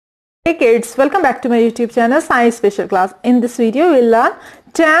Hey kids, welcome back to my YouTube channel Science Special Class. In this video we'll learn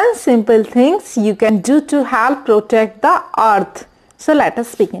 10 simple things you can do to help protect the earth. So let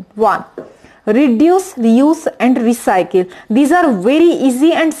us begin. 1. Reduce, reuse and recycle. These are very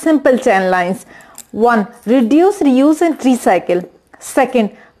easy and simple 10 lines. 1. Reduce, reuse and recycle. 2.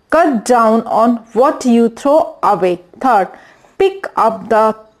 Cut down on what you throw away. 3. Pick up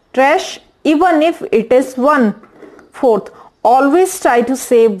the trash even if it is one. 4. Always try to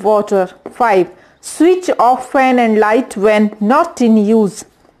save water. 5. Switch off fan and light when not in use.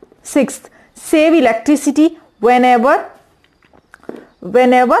 6. Save electricity whenever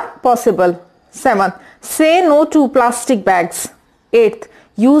possible. 7. Say no to plastic bags. 8.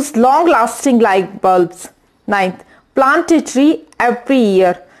 Use long-lasting light bulbs. 9. Plant a tree every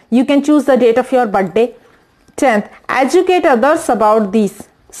year. You can choose the date of your birthday. 10th. Educate others about these.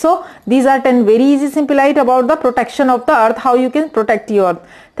 So these are 10 very easy simple ideas about the protection of the earth, how you can protect your earth.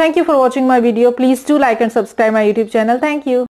 Thank you for watching my video. Please do like and subscribe my YouTube channel. Thank you.